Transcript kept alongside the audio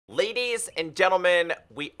Ladies and gentlemen,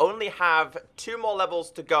 we only have 2 more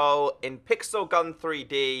levels to go in Pixel Gun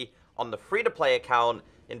 3D on the free-to-play account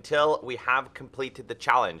until we have completed the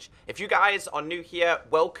challenge. If you guys are new here,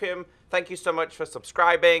 welcome. Thank you so much for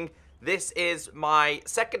subscribing. This is my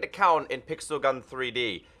second account in Pixel Gun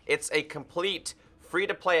 3D. It's a complete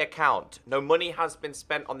free-to-play account. No money has been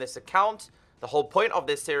spent on this account. The whole point of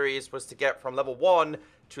this series was to get from level 1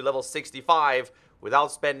 to level 65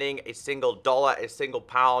 without spending a single dollar, a single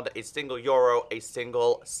pound, a single euro, a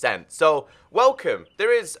single cent. So, welcome.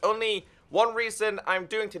 There is only one reason I'm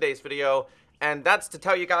doing today's video, and that's to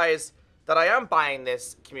tell you guys that I am buying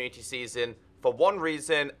this community season for one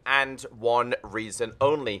reason and one reason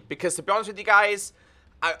only. Because to be honest with you guys,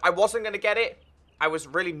 I wasn't going to get it. I was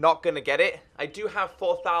really not going to get it. I do have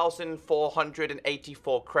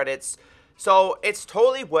 4,484 credits, so it's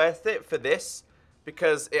totally worth it for this,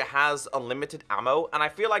 because it has unlimited ammo, and I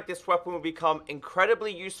feel like this weapon will become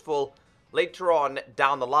incredibly useful later on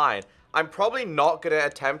down the line. I'm probably not going to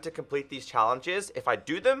attempt to complete these challenges. If I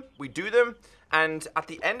do them, we do them, and at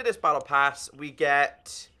the end of this battle pass, we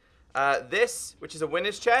get this, which is a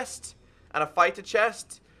winner's chest, and a fighter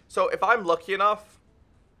chest. So if I'm lucky enough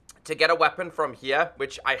to get a weapon from here,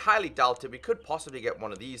 which I highly doubt it, we could possibly get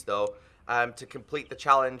one of these though, to complete the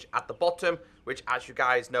challenge at the bottom, which as you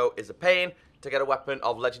guys know is a pain, to get a weapon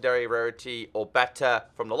of legendary rarity or better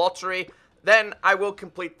from the lottery, then I will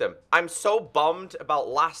complete them. I'm so bummed about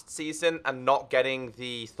last season and not getting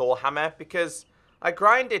the Thor hammer, because I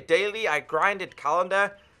grinded daily, I grinded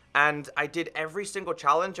calendar, and I did every single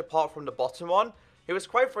challenge apart from the bottom one. It was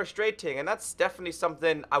quite frustrating, and that's definitely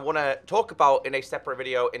something I want to talk about in a separate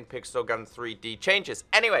video in Pixel Gun 3D changes.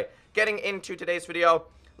 Anyway, getting into today's video,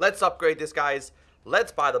 let's upgrade this, guys.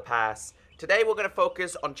 Let's buy the pass. Today, we're going to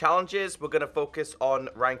focus on challenges. We're going to focus on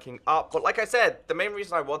ranking up. But like I said, the main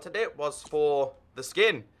reason I wanted it was for the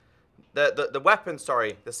skin. The weapon,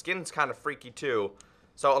 sorry. The skin's kind of freaky too.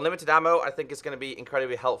 So unlimited ammo, I think is going to be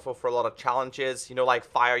incredibly helpful for a lot of challenges. You know, like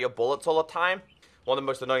fire your bullets all the time. One of the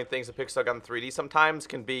most annoying things in Pixel Gun 3D sometimes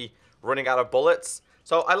can be running out of bullets.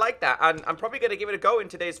 So I like that. And I'm probably going to give it a go in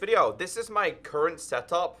today's video. This is my current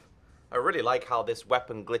setup. I really like how this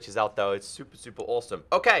weapon glitches out though. It's super, super awesome.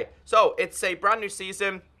 Okay, so it's a brand new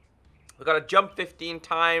season. We've got to jump 15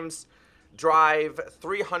 times, drive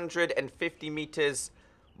 350 meters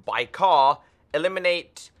by car,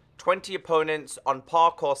 eliminate 20 opponents on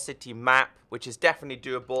Parkour City map, which is definitely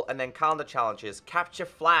doable, and then calendar challenges, capture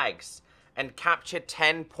flags, and capture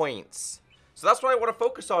 10 points. So that's what I want to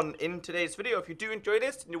focus on in today's video. If you do enjoy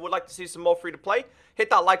this and you would like to see some more free-to-play,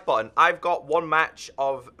 hit that like button. I've got one match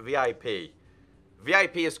of VIP.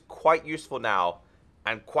 VIP is quite useful now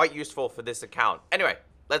and quite useful for this account. Anyway,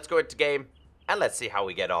 let's go into game and let's see how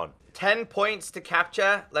we get on. 10 points to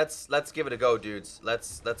capture. Let's give it a go, dudes.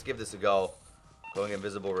 Let's give this a go. Going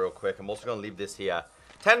invisible real quick. I'm also going to leave this here.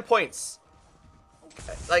 10 points.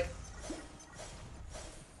 Like,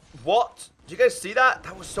 what? Did you guys see that?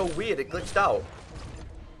 That was so weird. It glitched out.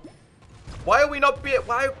 Why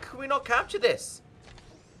can we not capture this?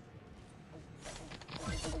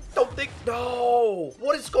 Don't think. No.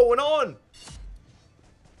 What is going on?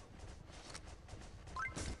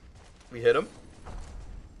 We hit him.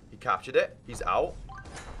 He captured it. He's out.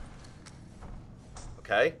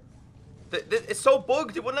 Okay. It's so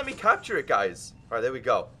bugged. It wouldn't let me capture it, guys. All right, there we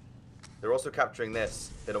go. They're also capturing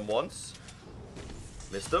this. Hit him once.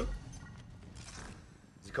 Missed him.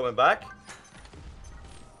 Coming back.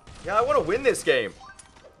 Yeah, I want to win this game.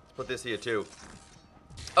 Let's put this here too.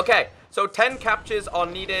 Okay, so 10 captures are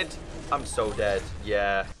needed. I'm so dead.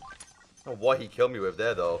 Yeah. I don't know what he killed me with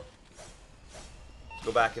there though. Let's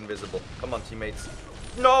go back invisible. Come on, teammates.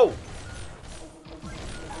 No!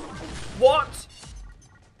 What?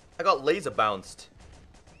 I got laser bounced.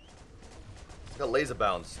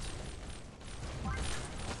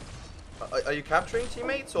 Are you capturing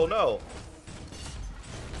teammates or no?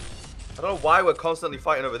 I don't know why we're constantly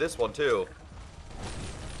fighting over this one, too.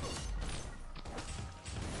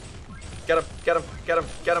 Get him, get him, get him,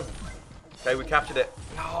 get him. Okay, we captured it.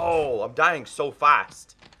 No, I'm dying so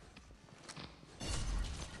fast.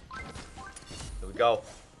 There we go.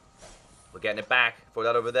 We're getting it back. Throw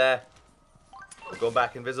that over there. We're going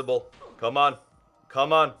back invisible. Come on.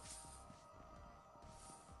 Come on.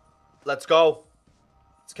 Let's go.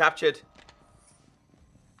 It's captured.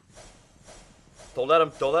 Don't let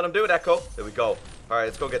him do it, Echo. There we go. All right,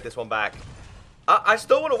 let's go get this one back. I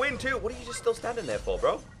still want to win, too. What are you just still standing there for,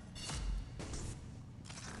 bro?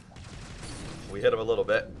 We hit him a little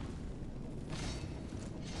bit.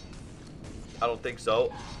 I don't think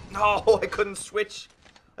so. No, I couldn't switch.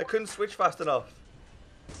 I couldn't switch fast enough.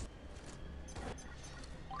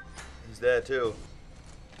 there too.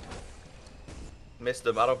 Missed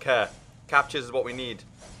him. I don't care. Captures is what we need.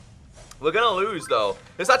 We're gonna lose though.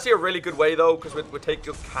 It's actually a really good way though, because we're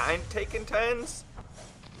taking turns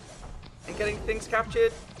and getting things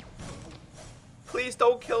captured. Please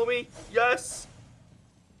don't kill me. Yes.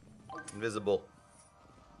 Invisible.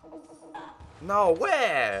 No,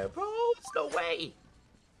 where? Bro, there's no way.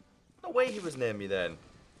 No way he was near me then.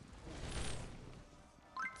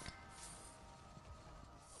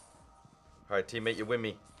 Alright, teammate, you're with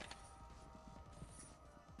me.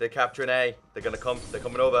 They're capturing A. They're gonna come. They're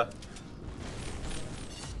coming over.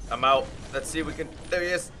 I'm out. Let's see if we can. There he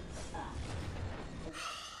is.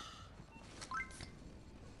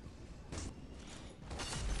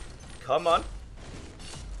 Come on.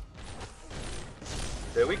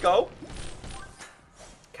 There we go.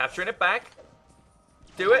 Capturing it back.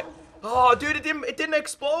 Do it. Oh, dude, it didn't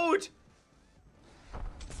explode.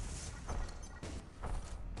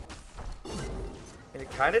 And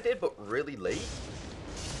it kind of did, but really late.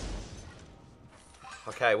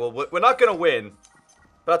 Okay, well, we're not going to win.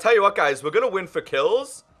 But I'll tell you what, guys. We're going to win for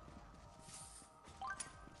kills.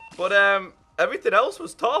 But, everything else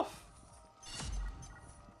was tough.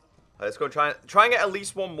 Right, let's go try and get at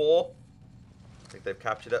least one more. I think they've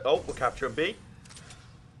captured it. Oh, we're capturing B.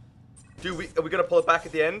 Are we going to pull it back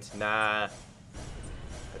at the end? Nah.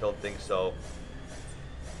 I don't think so.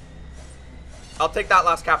 I'll take that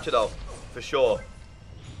last capture, though. For sure.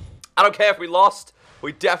 I don't care if we lost.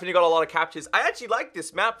 We definitely got a lot of captures. I actually like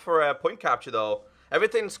this map for point capture, though.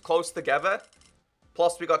 Everything's close together.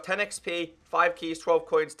 Plus, we got 10 XP, 5 keys, 12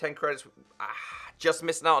 coins, 10 credits. Just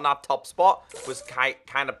missing out on that top spot was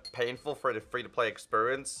kind of painful for the free-to-play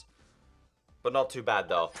experience. But not too bad,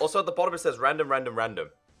 though. Also, at the bottom, it says random, random, random.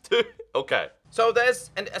 Okay. So,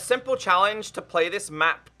 there's a simple challenge to play this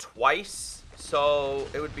map twice. So,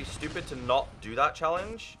 it would be stupid to not do that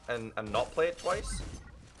challenge and not play it twice.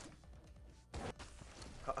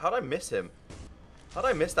 How'd I miss him? How'd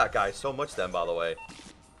I miss that guy so much then, by the way?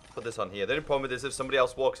 Put this on here. The only problem with this, if somebody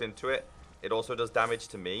else walks into it, it also does damage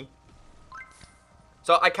to me.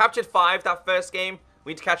 So, I captured 5 that first game.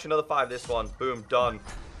 We need to catch another 5 this one. Boom, done.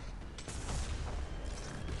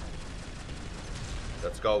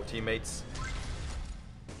 Let's go, teammates.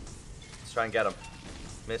 Let's try and get him.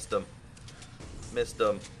 Missed him. Missed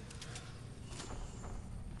him.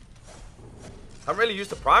 Haven't really used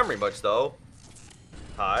the primary much, though.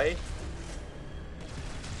 Hi.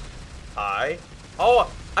 Hi.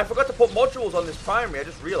 Oh, I forgot to put modules on this primary. I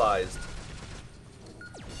just realized.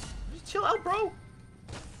 Just chill out, bro.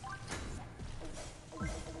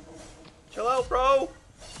 Chill out, bro.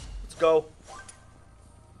 Let's go.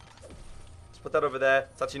 Let's put that over there.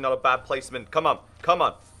 It's actually not a bad placement. Come on. Come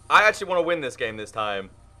on. I actually want to win this game this time.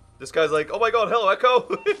 This guy's like, oh my god, hello,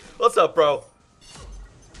 ECKO. What's up, bro?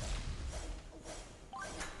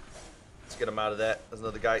 Let's get him out of there. There's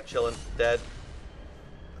another guy chilling, dead.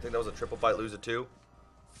 I think that was a triple bite loser too.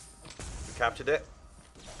 We captured it.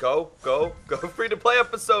 Go, go, go. Free to play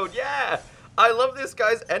episode. Yeah. I love this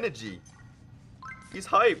guy's energy. He's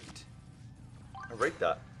hyped. I rate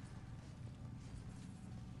that.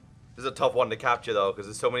 This is a tough one to capture though, because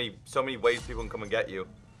there's so many ways people can come and get you.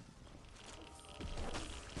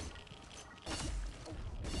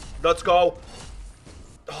 Let's go.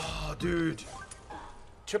 Oh, dude.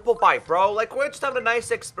 Triple bite, bro. Like, we're just having a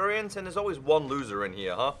nice experience, and there's always one loser in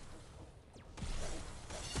here, huh?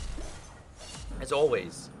 As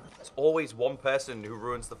always. There's always one person who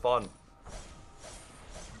ruins the fun.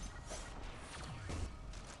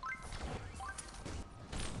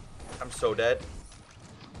 I'm so dead.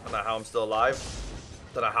 I don't know how I'm still alive.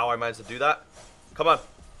 Don't know how I managed to do that. Come on.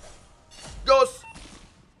 Yes!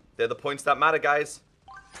 They're the points that matter, guys.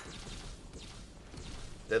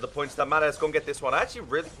 They're the points that matter. Let's go and get this one. I actually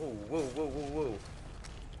really... Whoa, whoa, whoa, whoa, whoa.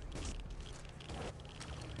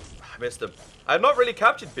 I missed him. I have not really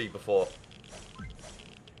captured B before.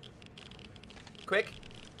 Quick.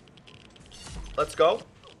 Let's go.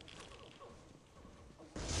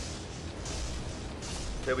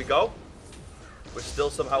 There we go. We're still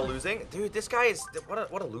somehow losing. Dude, this guy is...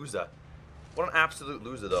 What a loser. What an absolute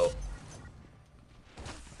loser, though.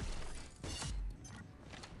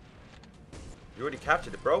 You already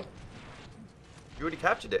captured it, bro. You already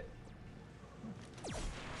captured it.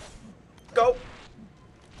 Go.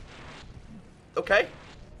 Okay.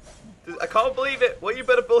 I can't believe it. Well, you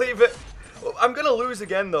better believe it. I'm gonna lose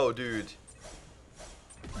again, though, dude.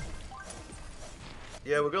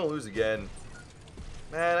 Yeah, we're gonna lose again.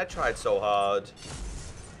 Man, I tried so hard.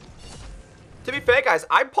 To be fair, guys,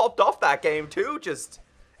 I popped off that game, too. Just,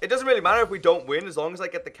 it doesn't really matter if we don't win, as long as I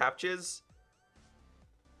get the captures.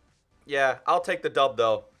 Yeah, I'll take the dub,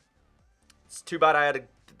 though. It's too bad I had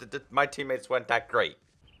my teammates weren't that great.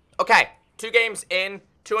 Okay, 2 games in,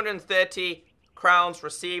 230 crowns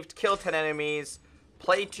received, kill 10 enemies,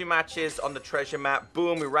 play 2 matches on the treasure map.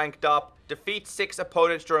 Boom, we ranked up. Defeat 6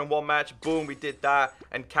 opponents during 1 match. Boom, we did that.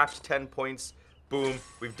 And capture 10 points. Boom,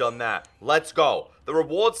 we've done that. Let's go. The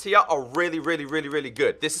rewards here are really, really, really, really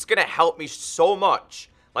good. This is going to help me so much,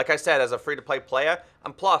 like I said, as a free-to-play player.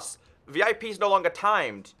 And plus, VIP is no longer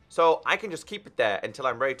timed, so I can just keep it there until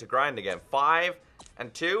I'm ready to grind again. 5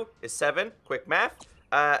 and 2 is 7. Quick math.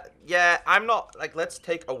 Yeah, I'm not, like, let's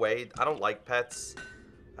take away. I don't like pets.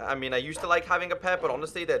 I mean, I used to like having a pet, but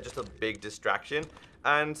honestly, they're just a big distraction.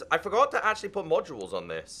 And I forgot to actually put modules on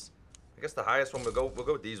this. I guess the highest one, we'll go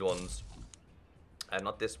with these ones. And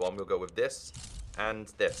not this one, we'll go with this and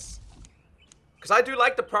this. Because I do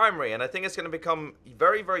like the primary, and I think it's going to become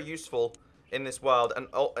very, very useful in this world and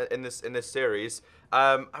in this series.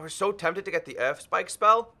 I was so tempted to get the Earth Spike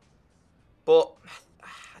spell, but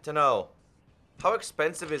I don't know. How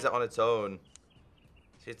expensive is it on its own?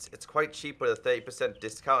 It's quite cheap with a 30%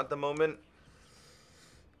 discount at the moment.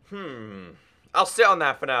 I'll sit on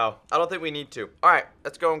that for now. I don't think we need to. Alright,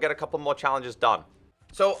 let's go and get a couple more challenges done.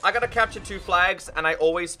 So, I gotta capture 2 flags, and I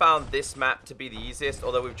always found this map to be the easiest,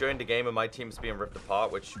 although we've joined a game and my team's being ripped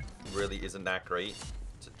apart, which really isn't that great,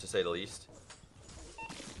 to say the least.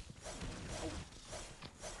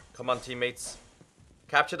 Come on, teammates.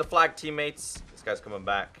 Capture the flag, teammates. This guy's coming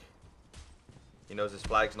back. He knows his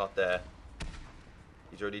flag's not there.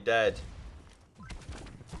 He's already dead.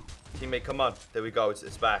 Teammate, come on. There we go.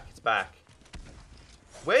 It's back. It's back.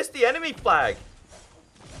 Where's the enemy flag?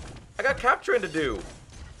 I got capturing to do.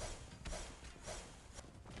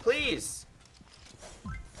 Please.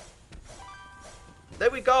 There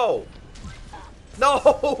we go. No,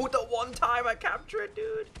 the one time I capture it,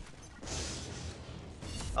 dude.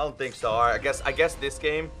 I don't think so. Alright, I guess this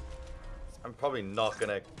game, I'm probably not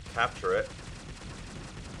gonna capture it.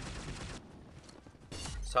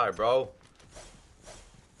 Sorry, bro.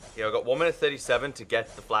 Yeah, I got 1 minute 37 to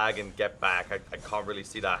get the flag and get back. I can't really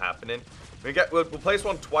see that happening. We'll place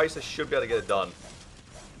one twice. I should be able to get it done.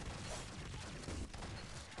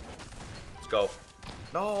 Let's go.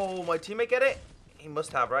 No, my teammate get it? He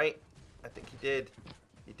must have, right? I think he did.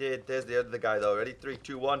 He did. There's the other guy, though. Ready? 3,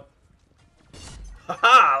 2, 1.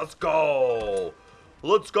 Haha! Let's go!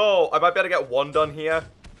 Let's go! I might be able to get 1 done here.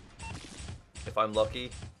 If I'm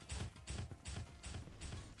lucky.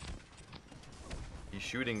 He's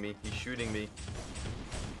shooting me. He's shooting me.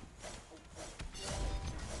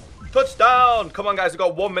 Touchdown! Come on, guys. We've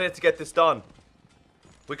got 1 minute to get this done.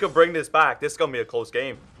 We could bring this back. This is going to be a close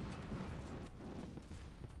game.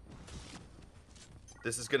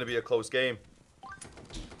 This is going to be a close game.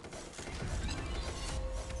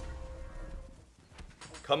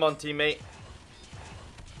 Come on, teammate.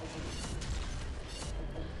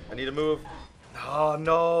 I need to move. Oh,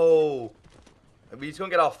 no. We're just going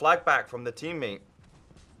to get our flag back from the teammate.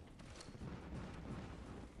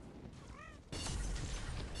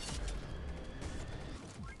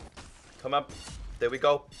 Come up. There we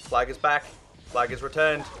go. Flag is back. Flag is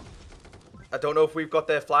returned. I don't know if we've got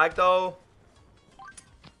their flag, though.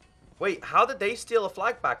 Wait, how did they steal a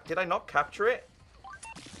flag back? Did I not capture it?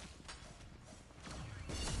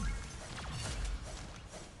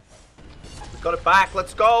 We got it back.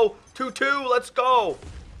 Let's go. 2-2. Let's go.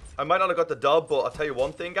 I might not have got the dub, but I'll tell you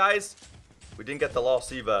one thing, guys. We didn't get the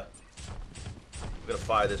loss either. I'm going to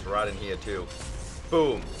fire this right in here, too.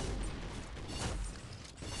 Boom.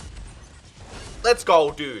 Let's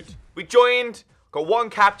go, dude. We joined, got 1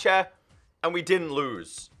 capture, and we didn't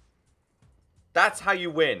lose. That's how you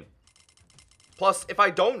win. Plus, if I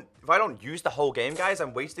don't use the whole game, guys,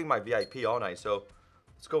 I'm wasting my VIP, aren't I? So,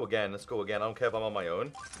 let's go again. Let's go again. I don't care if I'm on my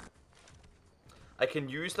own. I can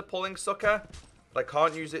use the pulling sucker, but I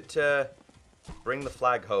can't use it to bring the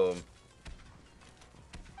flag home.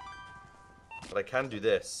 But I can do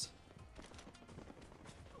this.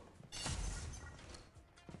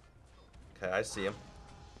 Okay, I see him.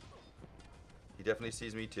 He definitely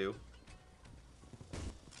sees me too.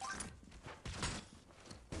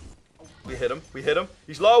 We hit him. We hit him.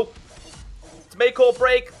 He's low. It's make or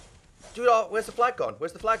break. Dude, oh, where's the flag gone?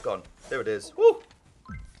 Where's the flag gone? There it is. Woo!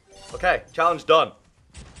 Okay, challenge done.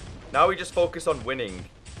 Now we just focus on winning.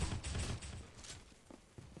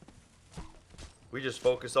 We just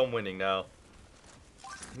focus on winning now.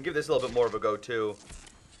 I can give this a little bit more of a go too.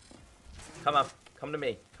 Come on. Come to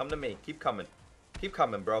me. Come to me. Keep coming. Keep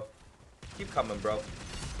coming, bro. Keep coming, bro.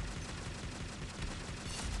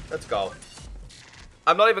 Let's go.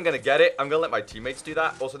 I'm not even going to get it. I'm going to let my teammates do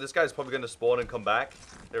that. Also, this guy's probably going to spawn and come back.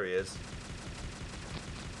 There he is.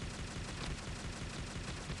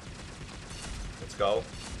 Let's go.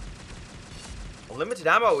 Unlimited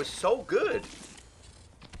ammo is so good.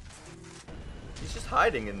 He's just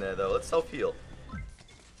hiding in there, though. Let's self-heal.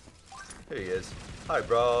 Here he is. Hi,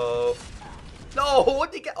 bro. No,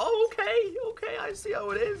 what did you get? Oh, okay. Okay, I see how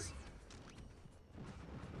it is.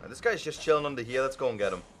 Right, this guy's just chilling under here. Let's go and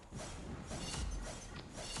get him.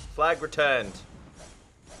 Flag returned.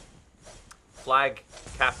 Flag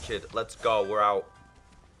captured. Let's go. We're out.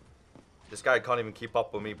 This guy can't even keep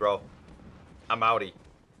up with me, bro. I'm outie.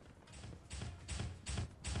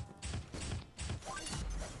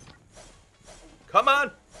 Come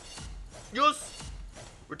on. Yes.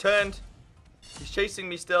 Returned. He's chasing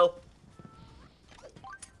me still.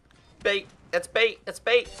 Bait. That's bait. That's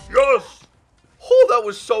bait. Yes. Oh, that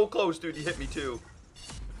was so close, dude. He hit me too.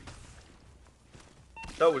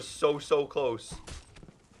 That was so close.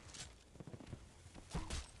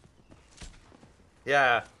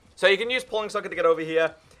 Yeah. So you can use pulling sucker to get over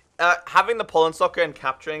here. Having the pulling sucker and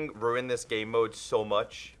capturing ruined this game mode so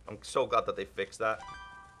much. I'm so glad that they fixed that.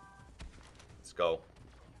 Let's go.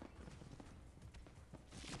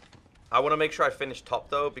 I want to make sure I finish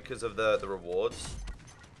top, though, because of the rewards.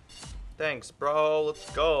 Thanks, bro. Let's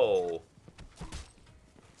go.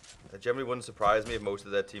 That generally wouldn't surprise me if most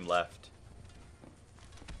of their team left.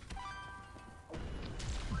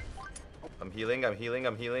 I'm healing, I'm healing,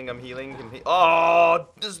 I'm healing, I'm healing. Oh,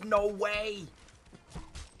 there's no way.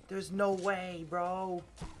 There's no way, bro.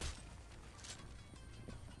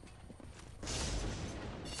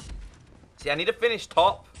 See, I need to finish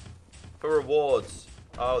top for rewards.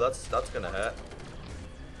 Oh, that's gonna hurt.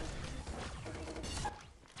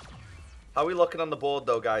 How are we looking on the board,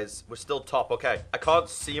 though, guys? We're still top. Okay, I can't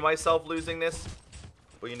see myself losing this,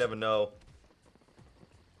 but you never know.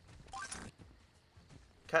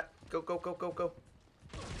 Cat, go, go, go, go, go.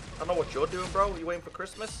 I don't know what you're doing, bro. Are you waiting for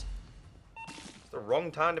Christmas? It's the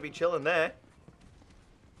wrong time to be chilling there.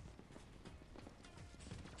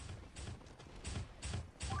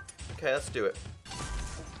 Okay, let's do it.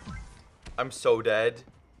 I'm so dead.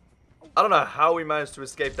 I don't know how we managed to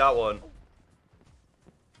escape that one.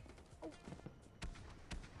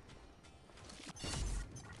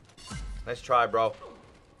 Nice try, bro.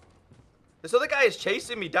 This other guy is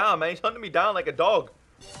chasing me down, man. He's hunting me down like a dog.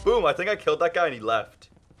 Boom, I think I killed that guy and he left.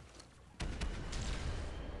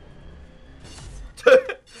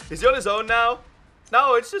 Is he on his own now?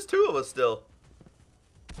 No, it's just two of us still.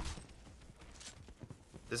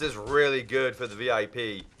 This is really good for the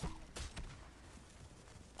VIP.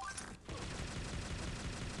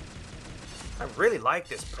 I really like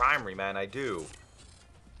this primary, man. I do.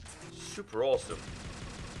 Super awesome.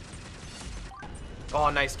 Oh,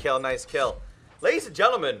 nice kill, nice kill. Ladies and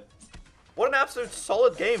gentlemen, what an absolute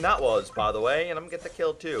solid game that was, by the way. And I'm going to get the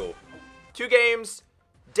kill, too. 2 games.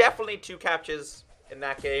 Definitely 2 captures in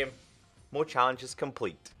that game. More challenges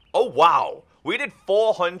complete. Oh, wow. We did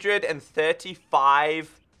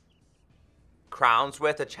 435 crowns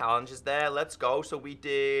worth of challenges there. Let's go. So we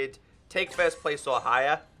did take first place or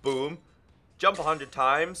higher. Boom. Jump 100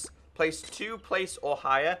 times. Place 2 place or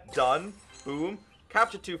higher. Done. Boom.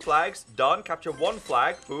 Capture 2 flags. Done. Capture 1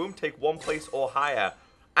 flag. Boom. Take 1 place or higher.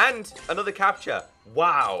 And another capture.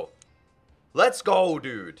 Wow. Let's go,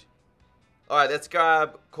 dude. Alright, let's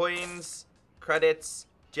grab coins, credits,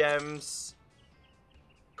 gems,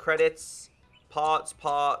 credits, parts,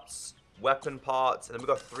 weapon parts, and then we've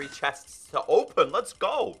got 3 chests to open. Let's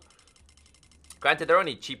go. Granted, they're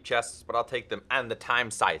only cheap chests, but I'll take them. And the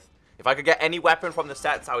time scythe. If I could get any weapon from the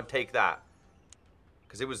sets, I would take that.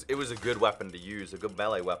 Because it was a good weapon to use, a good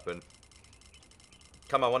melee weapon.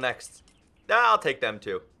 Come on, what next? I'll take them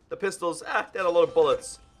too. The pistols, they had a lot of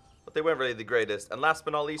bullets. But they weren't really the greatest. And last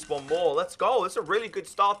but not least, one more. Let's go. This is a really good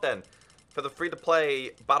start then. For the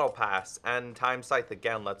free-to-play Battle Pass and Time Scythe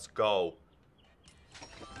again. Let's go.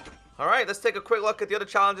 Alright, let's take a quick look at the other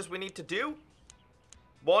challenges we need to do.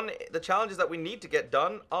 The challenges that we need to get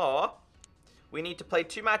done are... We need to play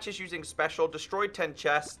 2 matches using special, destroy 10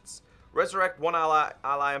 chests, resurrect 1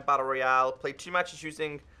 ally in Battle Royale, play 2 matches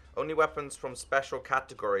using only weapons from special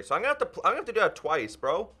category. So I'm gonna have to do that twice,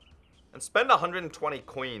 bro. And spend 120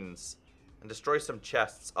 coins. And destroy some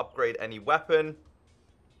chests. Upgrade any weapon.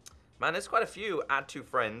 Man, there's quite a few. Add 2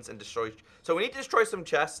 friends and destroy... So we need to destroy some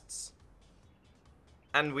chests.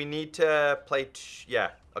 And we need to play... Yeah,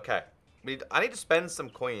 okay. I need to spend some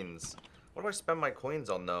coins. What do I spend my coins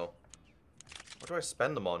on, though? What do I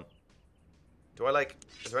spend them on? Do I, like...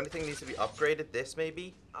 Is there anything that needs to be upgraded? This,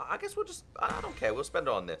 maybe? I guess we'll just... I don't care. We'll spend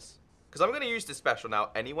it on this. Because I'm going to use this special now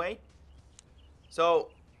anyway. So...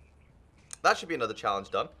 That should be another challenge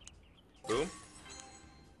done. Boom.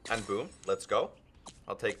 And boom. Let's go.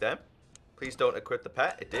 I'll take them. Please don't equip the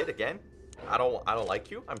pet. It did again. I don't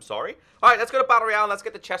like you. I'm sorry. All right, let's go to Battle Royale. Let's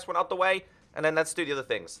get the chest one out the way. And then let's do the other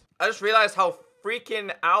things. I just realized how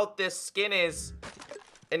freaking out this skin is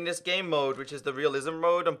in this game mode, which is the realism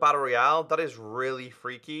mode on Battle Royale. That is really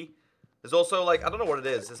freaky. There's also, like, I don't know what it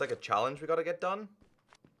is. It's like a challenge we gotta get done.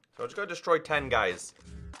 So I'm just gonna destroy 10 guys.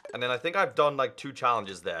 And then I think I've done, like, 2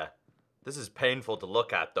 challenges there. This is painful to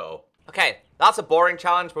look at, though. Okay, that's a boring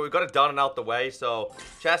challenge, but we've got it done and out the way. So,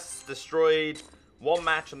 chests destroyed. 1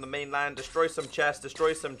 match on the mainland. Destroy some chests.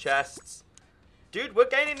 Destroy some chests. Dude, we're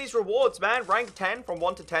gaining these rewards, man. Rank 10 from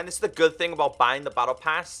 1 to 10. This is the good thing about buying the Battle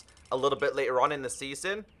Pass a little bit later on in the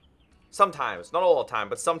season. Sometimes. Not all the time,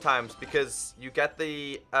 but sometimes. Because you get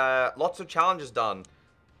the lots of challenges done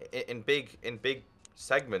in big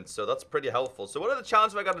segments. So that's pretty helpful. So what are the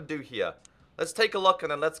challenges I got to do here? Let's take a look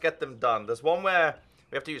and then let's get them done. There's one where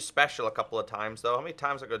we have to use special a couple of times, though. How many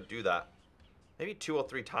times am I going to do that? Maybe 2 or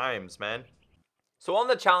 3 times, man. So one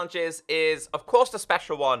of the challenges is, of course, the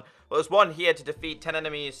special one. Well, there's one here to defeat 10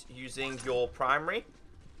 enemies using your primary.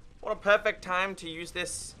 What a perfect time to use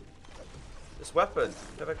this weapon.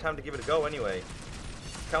 Perfect time to give it a go anyway.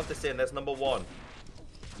 Count this in. There's number 1.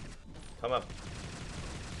 Come on.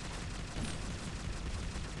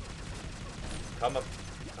 Come on.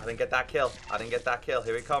 I didn't get that kill. I didn't get that kill.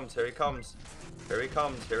 Here he comes. Here he comes. Here he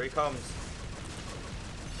comes. Here he comes.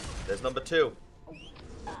 There's number 2.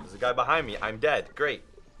 There's a guy behind me. I'm dead. Great.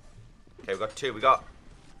 Okay, we got 2. We got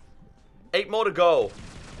 8 more to go.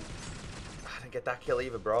 I didn't get that kill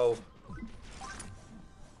either, bro.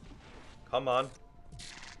 Come on.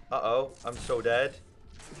 Uh-oh. I'm so dead.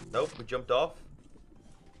 Nope, we jumped off.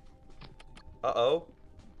 Uh-oh.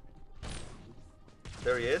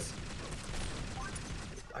 There he is.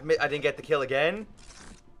 I didn't get the kill again.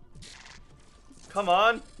 Come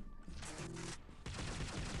on.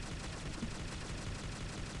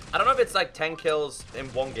 I don't know if it's like 10 kills in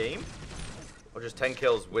one game, or just 10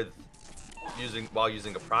 kills while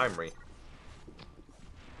using a primary.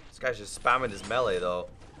 This guy's just spamming his melee though.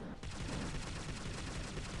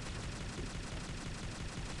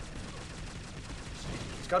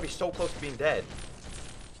 He's gotta be so close to being dead.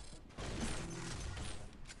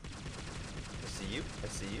 I see you. I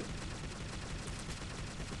see you.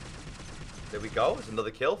 There we go. There's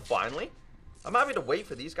another kill. Finally. I'm having to wait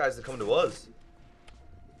for these guys to come to us.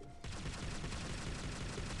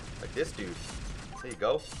 Like this dude. There you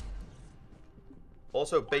go.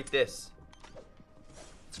 Also bait this.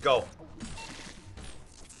 Let's go.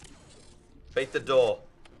 Bait the door.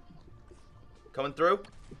 Coming through?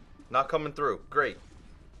 Not coming through. Great.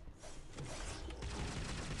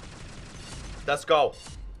 Let's go.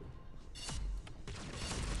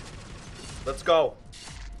 Let's go.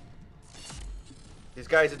 These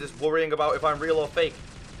guys are just worrying about if I'm real or fake.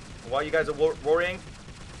 And while you guys are worrying,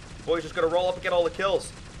 the boy's just gonna roll up and get all the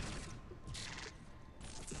kills.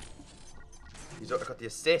 He's got the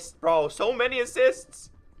assist, bro. So many assists.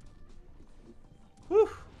 Whew.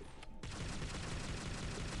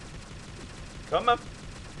 Come on.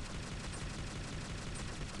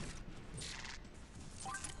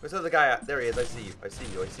 Where's the other guy at? There he is. I see you. I see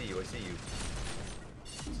you. I see you. I see you.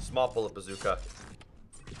 It's a small bullet bazooka.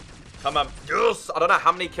 Come on. Yes! I don't know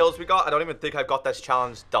how many kills we got. I don't even think I've got this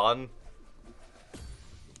challenge done.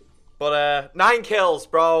 But, 9 kills,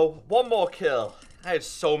 bro. 1 more kill. I had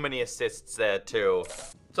so many assists there, too.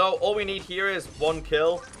 So, all we need here is 1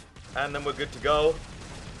 kill. And then we're good to go.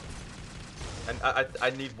 And I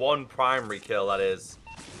need 1 primary kill, that is.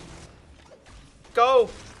 Go!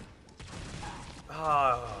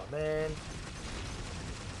 Oh, man.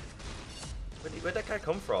 Where'd that guy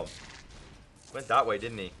come from? Went that way,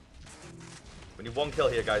 didn't he? We need 1 kill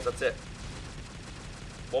here, guys. That's it.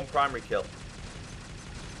 1 primary kill.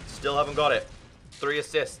 Still haven't got it. 3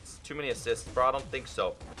 assists. Too many assists, bro. I don't think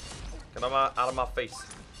so. Get out of my face.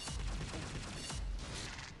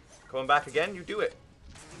 Coming back again? You do it.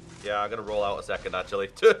 Yeah, I'm gonna roll out a second, actually.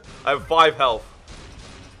 I have 5 health.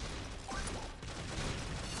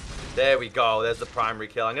 There we go. There's the primary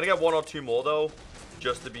kill. I'm gonna get 1 or 2 more, though.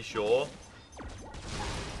 Just to be sure.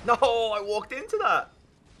 No, I walked into that.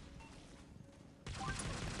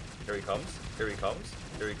 Here he comes. Here he comes.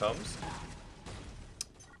 Here he comes.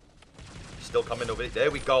 He's still coming over. There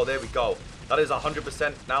we go. There we go. That is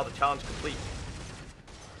 100% now the challenge complete.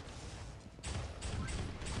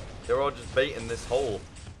 They're all just baiting this hole.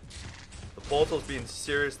 The portal's being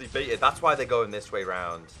seriously baited. That's why they're going this way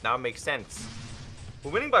round. Now it makes sense.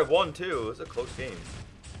 We're winning by 1, too. It's a close game.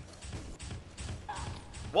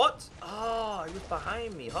 What? Oh, he was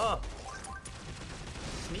behind me, huh?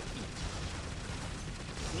 Sneaky.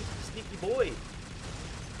 Sneaky boy.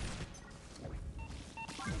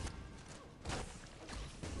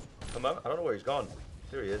 somewhere. I don't know where he's gone.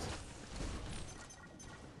 Here he is.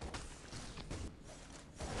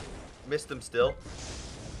 Missed him still.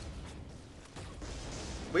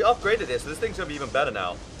 We upgraded this, so this thing's gonna be even better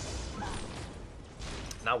now.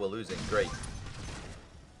 Now we're losing. Great.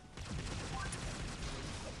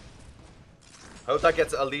 I hope that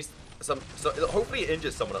gets at least some. So hopefully it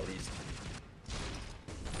injures someone at least.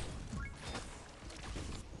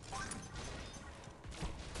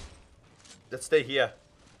 Let's stay here.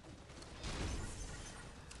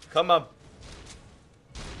 Come on.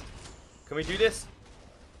 Can we do this?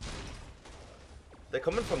 They're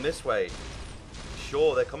coming from this way.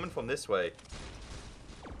 Sure, they're coming from this way.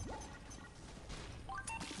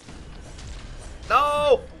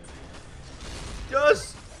 No!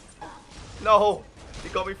 Yes! No! He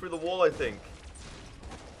got me through the wall, I think.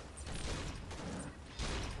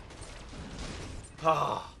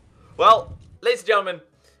 Ah. Well, ladies and gentlemen,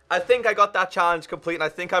 I think I got that challenge complete, and I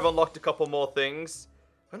think I've unlocked a couple more things.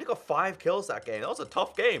 I only got 5 kills that game. That was a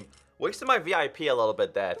tough game. Wasted my VIP a little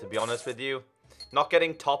bit there, to be honest with you. Not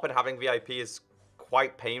getting top and having VIP is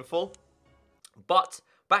quite painful. But,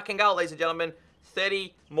 backing out, ladies and gentlemen,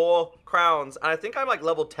 30 more crowns. And I think I'm like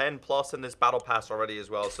level 10 plus in this battle pass already as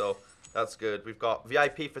well, so that's good. We've got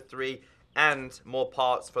VIP for 3 and more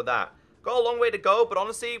parts for that. Got a long way to go, but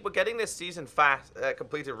honestly, we're getting this season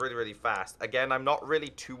completed really, really fast. Again, I'm not really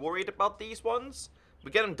too worried about these ones.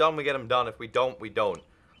 We get them done, we get them done. If we don't, we don't.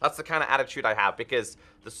 That's the kind of attitude I have, because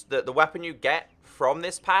the weapon you get from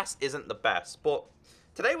this pass isn't the best. But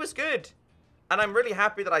today was good, and I'm really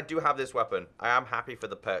happy that I do have this weapon. I am happy for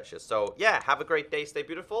the purchase. So, yeah, have a great day, stay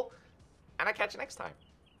beautiful, and I'll catch you next time.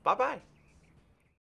 Bye-bye.